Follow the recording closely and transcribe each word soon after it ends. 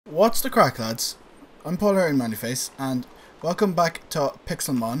What's the crack, lads? I'm PaulHairyManlyFace, and welcome back to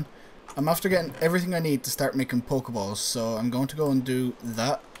Pixelmon. I'm after getting everything I need to start making Pokeballs, so I'm going to go and do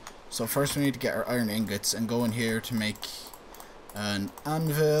that. So first we need to get our iron ingots and go in here to make an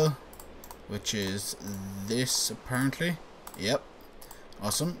anvil, which is this apparently. Yep.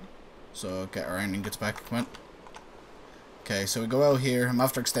 Awesome. So get our iron ingots back. Come on. Okay, so we go out here. I'm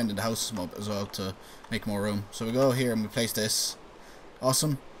after extending the house up as well to make more room. So we go out here and we place this.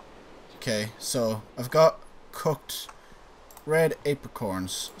 Awesome. Okay, so I've got cooked red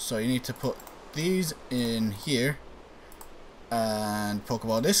apricorns. So you need to put these in here. And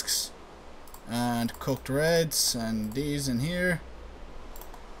Pokeball discs. And cooked reds. And these in here.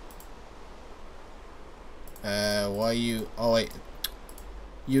 Why you... Oh wait.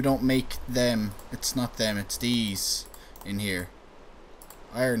 You don't make them. It's not them. It's these in here.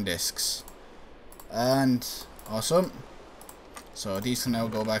 Iron discs. And awesome. So these can now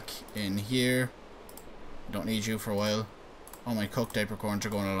go back in here. Don't need you for a while. All my cooked apricorns are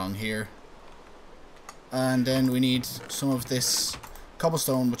going along here. And then we need some of this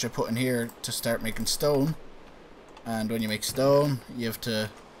cobblestone, which I put in here to start making stone. And when you make stone, you have to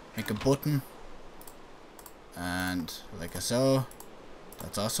make a button. And like so.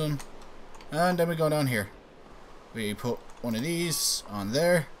 That's awesome. And then we go down here. We put one of these on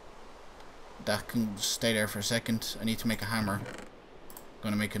there. That can stay there for a second. I need to make a hammer. I'm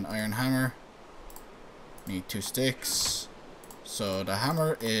going to make an iron hammer. Need 2 sticks. So the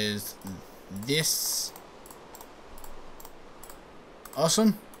hammer is this.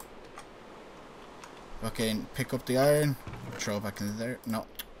 Awesome. Okay, pick up the iron. Throw it back in there. No.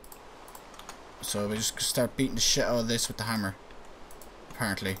 So we just start beating the shit out of this with the hammer.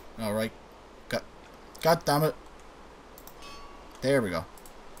 Apparently. Alright. God damn it. There we go.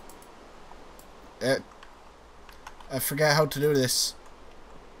 I forget how to do this.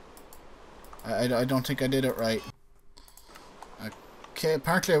 I don't think I did it right. Okay,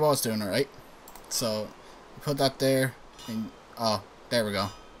 apparently I was doing it right. So, put that there. And, oh, there we go.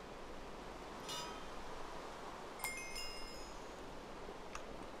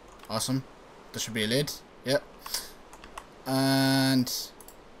 Awesome. There should be a lid. Yep. And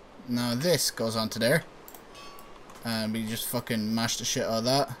now this goes onto there. And we just fucking mash the shit out of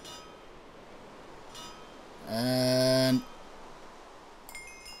that. And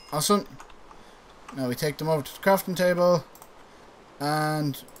awesome. Now we take them over to the crafting table.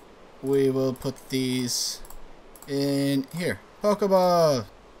 And we will put these in here. Pokeball!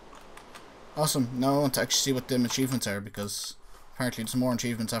 Awesome. Now I want to actually see what the achievements are, because apparently there's more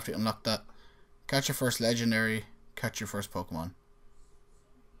achievements after you unlock that. Catch your first legendary. Catch your first Pokemon.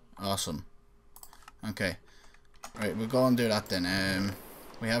 Awesome. Okay. Right, we'll go and do that then.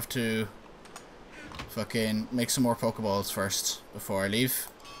 We have to fucking make some more Pokeballs first before I leave.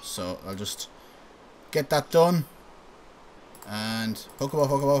 So I'll just get that done. And Pokeball,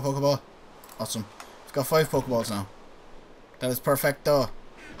 Pokeball, Pokeball. Awesome. I've got 5 Pokeballs now. That is perfecto.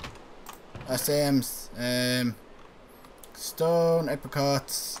 SMs. Stone,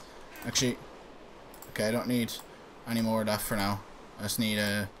 apricots. Actually, okay, I don't need any more of that for now. I just need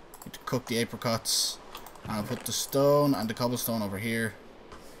to cook the apricots. And I'll put the stone and the cobblestone over here.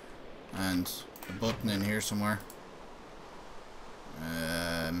 And the button in here somewhere.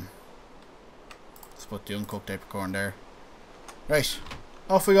 Let's put the uncooked apricorn there. Right,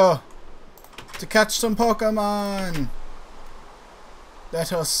 off we go to catch some Pokemon.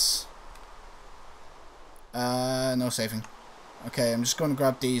 Let us. No saving. Okay, I'm just going to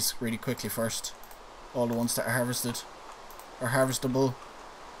grab these really quickly first. All the ones that are harvested, or harvestable,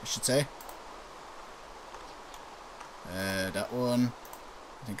 I should say. That one.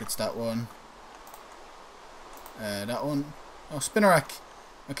 I think it's that one. That one. Oh, Spinnerack.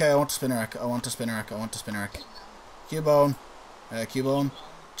 Okay, I want a Spinnerack. I want a Spinnerack. I want a Spinnerack. Cubone. Cubone.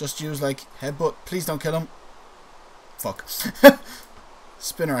 Just use like headbutt. Please don't kill him. Fuck.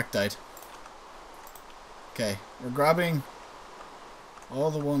 Spinnerack died. Okay, we're grabbing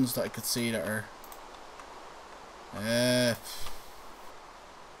all the ones that I could see that are.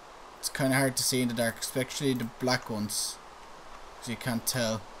 It's kind of hard to see in the dark, especially the black ones, because you can't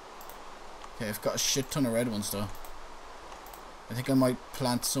tell. Okay, I've got a shit ton of red ones though. I think I might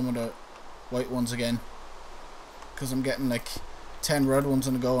plant some of the white ones again, because I'm getting like 10 red ones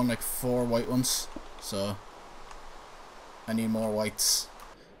on the go and like 4 white ones, so I need more whites.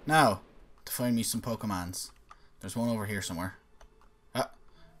 Now, to find me some Pokemons. There's one over here somewhere. Ah,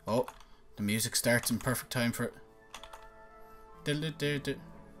 oh, the music starts in perfect time for it.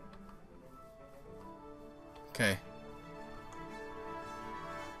 Okay.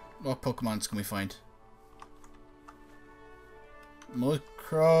 What Pokemons can we find?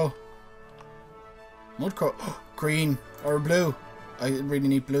 Mudcrow. Mudcrow. Green or blue. I really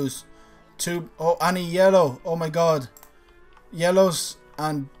need blues. Oh, any yellow. Oh my god. Yellows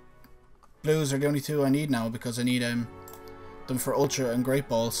and blues are the only two I need now because I need them for ultra and great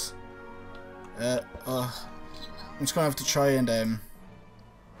balls. I'm just gonna have to try and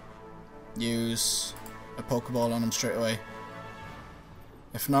use a Pokeball on them straight away.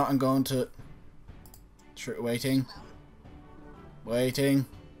 If not, I'm going to waiting. Wait.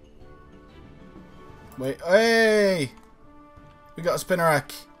 Hey! We got a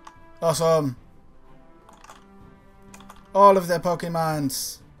Spinnerack. Awesome. All of their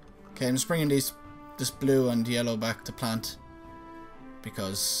Pokemons. Okay, I'm just bringing this blue and yellow back to plant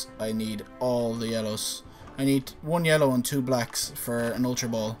because I need all the yellows. I need 1 yellow and 2 blacks for an Ultra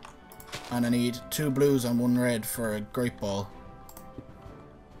Ball, and I need 2 blues and 1 red for a Great Ball.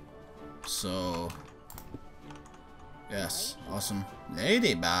 So, yes, awesome.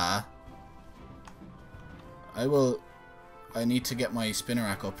 Ladybug. I need to get my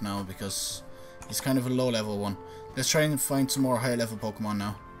Spinnerack up now because he's kind of a low level one. Let's try and find some more high level Pokemon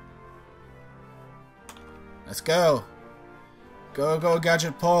now. Let's go. Go,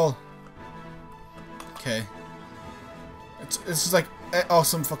 Gadget Paul. Okay. This is like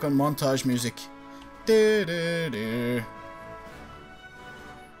awesome fucking montage music. Dun,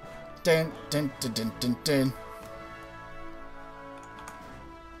 dun, dun, dun, dun, dun.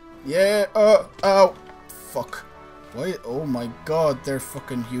 Yeah. Ow. Fuck. Why? Oh my god, they're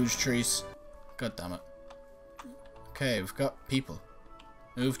fucking huge trees. God damn it. Okay, we've got people.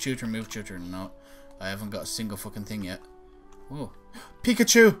 Move tutor. No, I haven't got a single fucking thing yet. Whoa.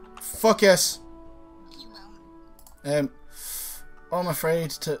 Pikachu! Fuck yes! I'm afraid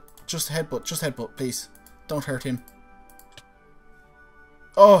to just headbutt, please. Don't hurt him.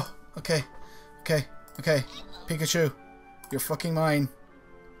 Oh, okay. Pikachu, you're fucking mine.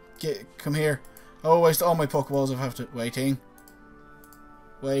 Come here. Oh, waste all my Pokeballs. I have to waiting.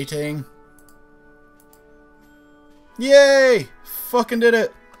 Yay! Fucking did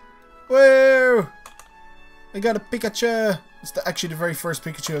it! Woo! I got a Pikachu. It's actually the very first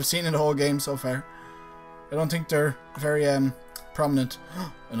Pikachu I've seen in the whole game so far. I don't think they're very prominent.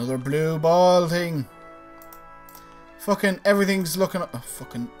 Another blue ball thing. Fucking everything's looking. Oh,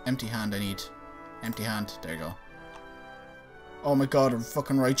 fucking empty hand. I need empty hand. There you go. Oh my god, a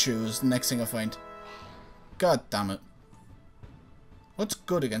fucking Raichu is the next thing I find. God damn it. What's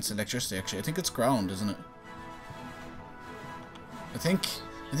good against electricity actually? I think it's ground, isn't it? I think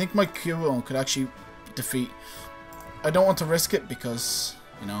my Cubone could actually defeat. I don't want to risk it because,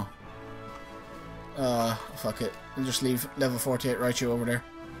 you know. Fuck it. I'll just leave level 48 Raichu over there.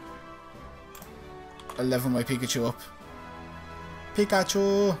 I'll level my Pikachu up.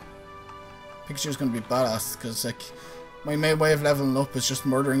 Pikachu's gonna be badass because, like, my main way of leveling up is just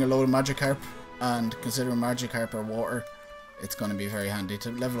murdering a load of Magikarp, and considering Magikarp are water, it's gonna be very handy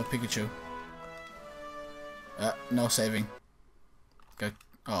to level up Pikachu. No saving. Okay.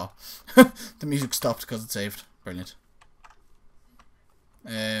 Oh, the music stopped because it saved. Brilliant.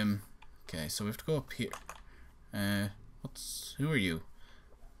 Okay, so we have to go up here. Who are you?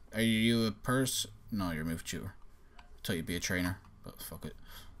 Are you a person? No, you're a move tutor. I thought you'd be a trainer, but fuck it.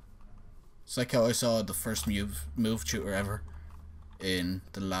 It's like how I saw the first move tutor ever in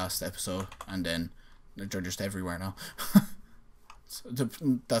the last episode, and then they're just everywhere now. So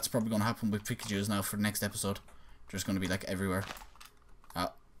that's probably going to happen with Pikachu's now for the next episode. They're just going to be like everywhere.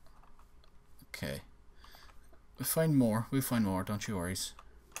 Ah. Okay. We'll find more, don't you worry.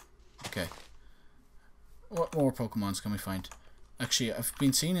 Okay. What more Pokemons can we find? Actually, I've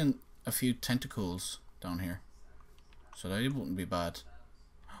been seeing a few tentacles down here, so that wouldn't be bad.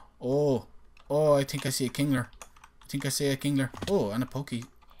 Oh, I think I see a Kingler. Oh, and a Poke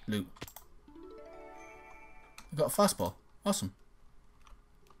Loot. I got a fastball. Awesome.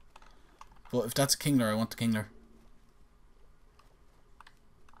 But if that's a Kingler, I want the Kingler.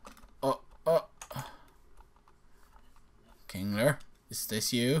 Oh. Kingler, is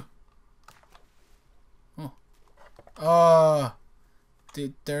this you? Oh.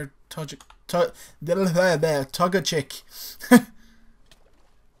 They're Togechick.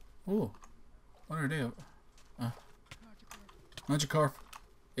 Oh. What are they? Magikarp.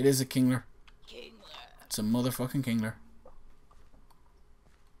 It is a Kingler. It's a motherfucking Kingler.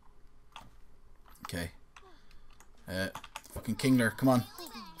 Okay. Fucking Kingler, come on.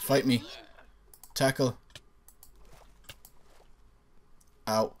 Fight me. Tackle.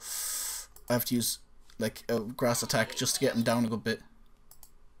 Ow. I have to use like a grass attack just to get him down a good bit.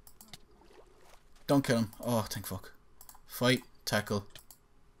 Don't kill him. Oh, thank fuck. Fight. Tackle.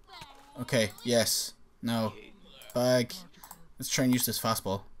 Okay, yes. No. Bag. Let's try and use this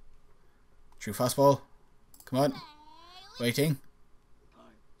fastball. True fastball. Come on. Waiting.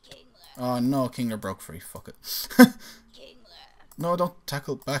 Oh no, Kingler broke free. Fuck it. No, don't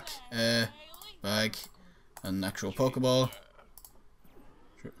tackle. Back. Bag. An actual Pokeball.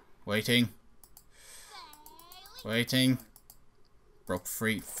 Waiting. Waiting. Broke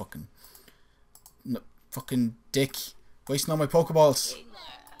free. Fucking. No, fucking dick. Wasting all my Pokeballs.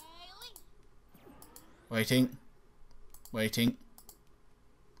 Waiting. Waiting.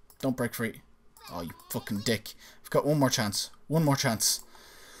 Don't break free. Oh, you fucking dick. I've got one more chance. One more chance.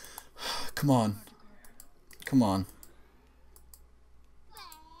 Come on. Come on.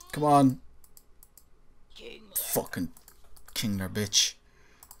 Come on. Fucking Kingler, bitch.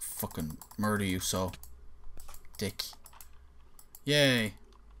 Fucking murder you, so. Dick. Yay.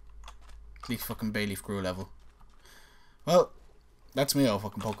 At least fucking Bayleaf grew a level. Well, that's me all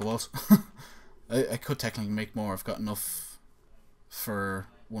fucking Pokeballs. I could technically make more. I've got enough for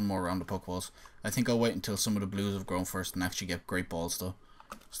one more round of Pokeballs. I think I'll wait until some of the blues have grown first and actually get great balls though.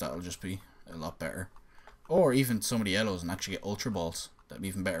 So that'll just be a lot better. Or even some of the yellows and actually get Ultra Balls. That'd be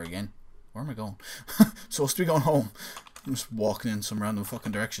even better again. Where am I going? Supposed to be going home. I'm just walking in some random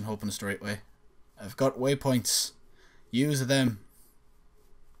fucking direction hoping it's the right way. I've got waypoints. Use them.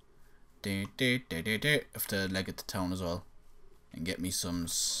 I have to leg it to town as well. And get me some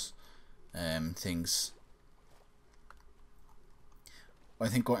things. I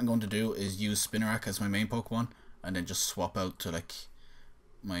think what I'm going to do is use Spinarak as my main Pokemon. And then just swap out to like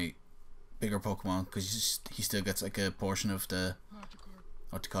my bigger Pokemon. Because he still gets like a portion of the,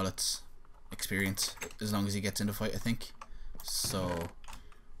 what do you call it, experience. As long as he gets in the fight, I think. So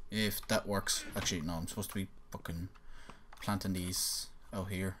if that works. Actually no, I'm supposed to be fucking planting these out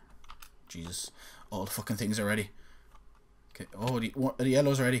here. Jesus. All the fucking things are ready. Okay. Oh, are the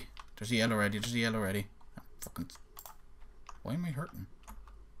yellows ready? There's a yellow ready. There's a yellow ready. Fucking. Why am I hurting?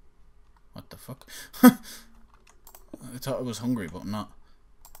 What the fuck? I thought I was hungry, but I'm not.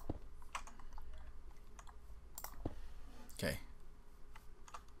 Okay.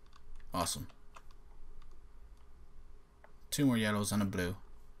 Awesome. 2 more yellows and a blue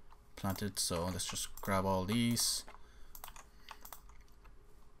planted. So let's just grab all these.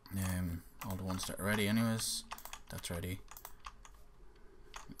 All the ones that are ready anyways. That's ready.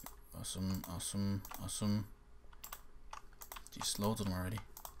 Awesome, awesome, awesome. Jeez, loads of them already.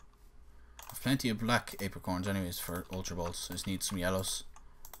 I've plenty of black apricorns anyways for Ultra Balls. I just need some yellows.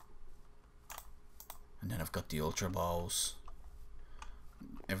 And then I've got the Ultra Balls.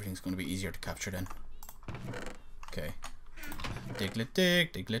 Everything's going to be easier to capture then. Okay. Diglett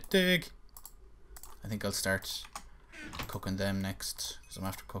dig, Diglett dig. I think I'll start cooking them next, because I'm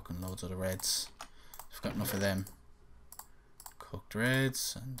after cooking loads of the reds. I've got enough of them. Cooked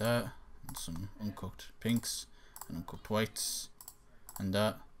reds and that, and some uncooked pinks and uncooked whites and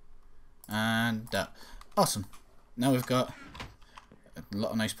that and that. Awesome. Now we've got a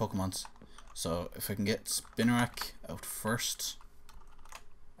lot of nice Pokemons. So if I can get Spinarak out first.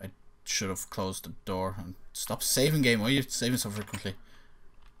 I should have closed the door and stopped saving game. Why are you saving so frequently?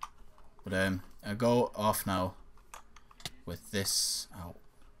 But I'll go off now with this. Ow.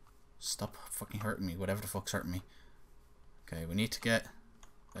 Stop fucking hurting me, whatever the fuck's hurting me. Okay, we need to get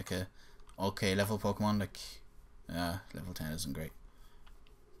like a okay level Pokemon, like level 10 isn't great.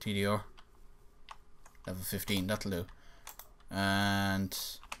 TDR level 15, that'll do. And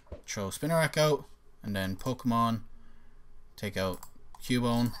throw Spinarak out, and then Pokemon take out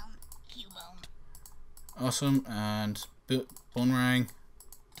Cubone. Awesome, and Bonemerang.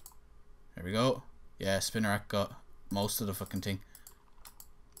 There we go. Yeah, Spinarak got most of the fucking thing.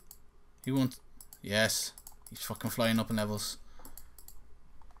 He won't. Yes, he's fucking flying up in levels.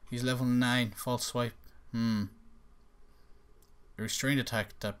 He's level 9. False swipe. A restrained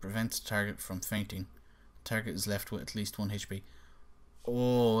attack that prevents the target from fainting. The target is left with at least 1 HP.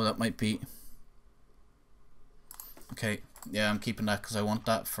 Oh, that might be. Okay, yeah, I'm keeping that because I want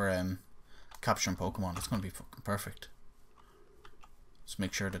that for capturing Pokemon. It's gonna be fucking perfect. Just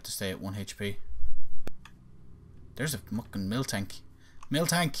make sure that they stay at 1 HP. There's a fucking Miltank.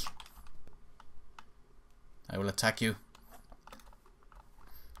 Miltank! I will attack you.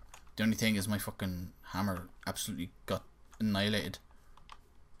 The only thing is my fucking hammer absolutely got annihilated.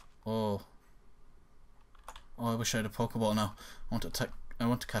 Oh. Oh, I wish I had a Pokeball now. I want to attack. I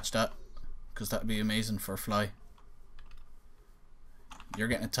want to catch that, because that'd be amazing for a fly. You're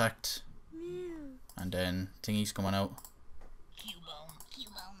getting attacked. And then Thingy's coming out.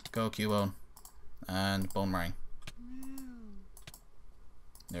 Go Cubone. And Bonemerang.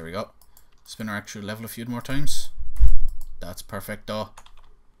 There we go. Spinarak should level a few more times. That's perfect though.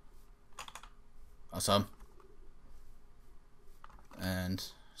 Awesome. And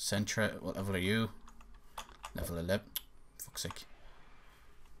Sentra, what level are you? Level 11. Fuck's sake.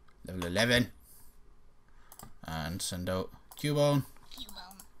 Level 11. And send out Cubone.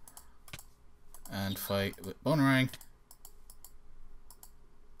 And fight with Bonemerang.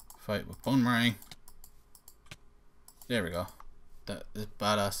 Fight with Bonemerang. There we go. That is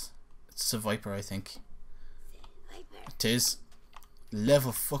badass. It's a Viper, I think. It is.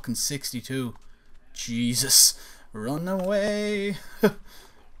 Level fucking 62. Jesus. Run away.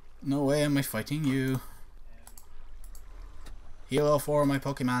 No way am I fighting you. Heal all 4 of my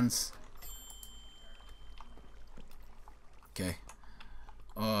Pokemons. Okay.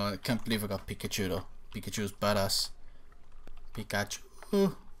 Oh, I can't believe I got Pikachu though. Pikachu's badass. Pikachu.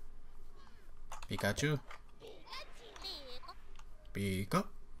 Pikachu. Pika.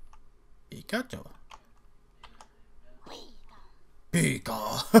 Pikachu.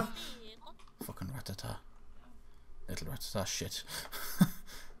 Pika. Fucking Rattata. Little Rattata shit.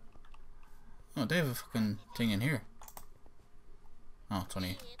 Oh, they have a fucking thing in here. Oh, it's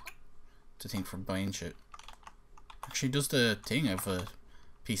only the thing for buying shit. Actually, does the thing have a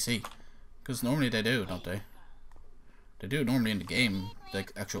PC? Because normally they do, don't they? They do normally in the game,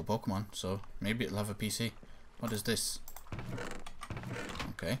 like actual Pokemon. So maybe it'll have a PC. What is this?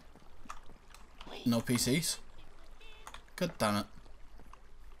 Okay. No PCs. God damn it.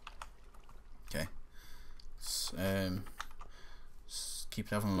 Okay.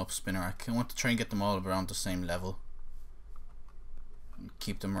 Keep leveling up Spinarak. I want to try and get them all around the same level.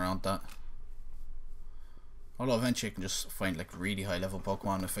 Keep them around that. Although eventually I can just find like really high level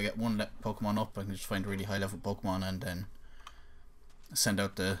Pokemon. If I get one Pokemon up, I can just find really high level Pokemon and then send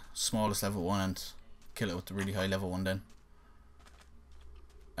out the smallest level one and kill it with the really high level one then.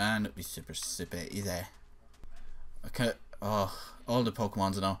 And it'd be super easy. Okay, oh, all the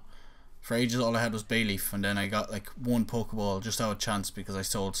Pokemons now. For ages all I had was Bayleaf, and then I got like one Pokeball just out of chance because I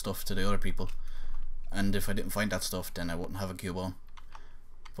sold stuff to the other people. And if I didn't find that stuff, then I wouldn't have a Cubone.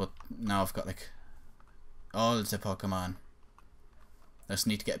 But now I've got like all the Pokemon. I just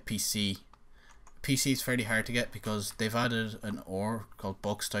need to get a PC. PC is fairly hard to get because they've added an ore called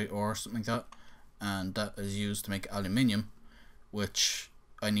bauxite ore or something like that, and that is used to make aluminium, which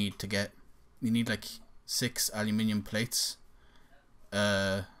I need to get. You need like 6 aluminium plates.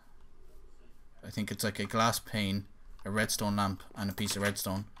 I think it's like a glass pane, a redstone lamp, and a piece of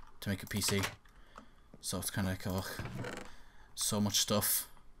redstone to make a PC. So it's kind of like, oh, so much stuff.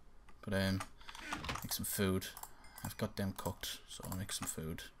 But make some food. I've got them cooked, so I'll make some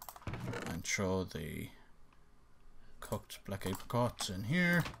food and throw the cooked black apricots in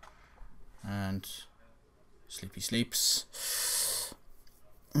here. And Sleepy sleeps.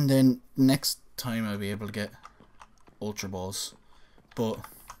 And then next time I'll be able to get Ultra Balls. But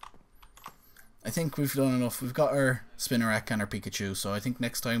I think we've done enough. We've got our Spinarak and our Pikachu, so I think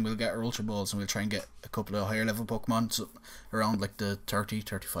next time we'll get our Ultra Balls and we'll try and get a couple of higher level Pokemon, so around like the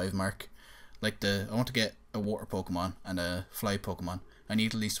 30-35 mark. Like I want to get a water Pokemon and a fly Pokemon. I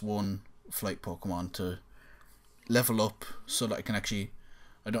need at least one flight Pokemon to level up so that I can actually,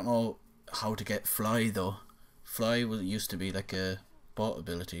 I don't know how to get fly though. Fly used to be like a bought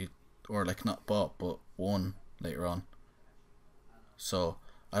ability, or like not bought but won later on. So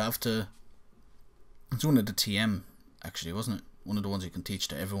I'll have to, it's one of the TM actually, wasn't it? One of the ones you can teach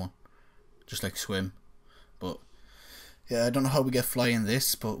to everyone, just like swim. But yeah, I don't know how we get fly in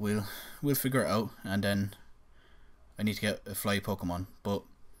this, but we'll figure it out. And then I need to get a fly Pokemon, but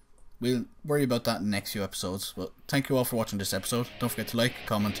we'll worry about that in the next few episodes. But thank you all for watching this episode. Don't forget to like,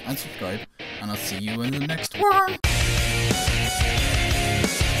 comment and subscribe, and I'll see you in the next one.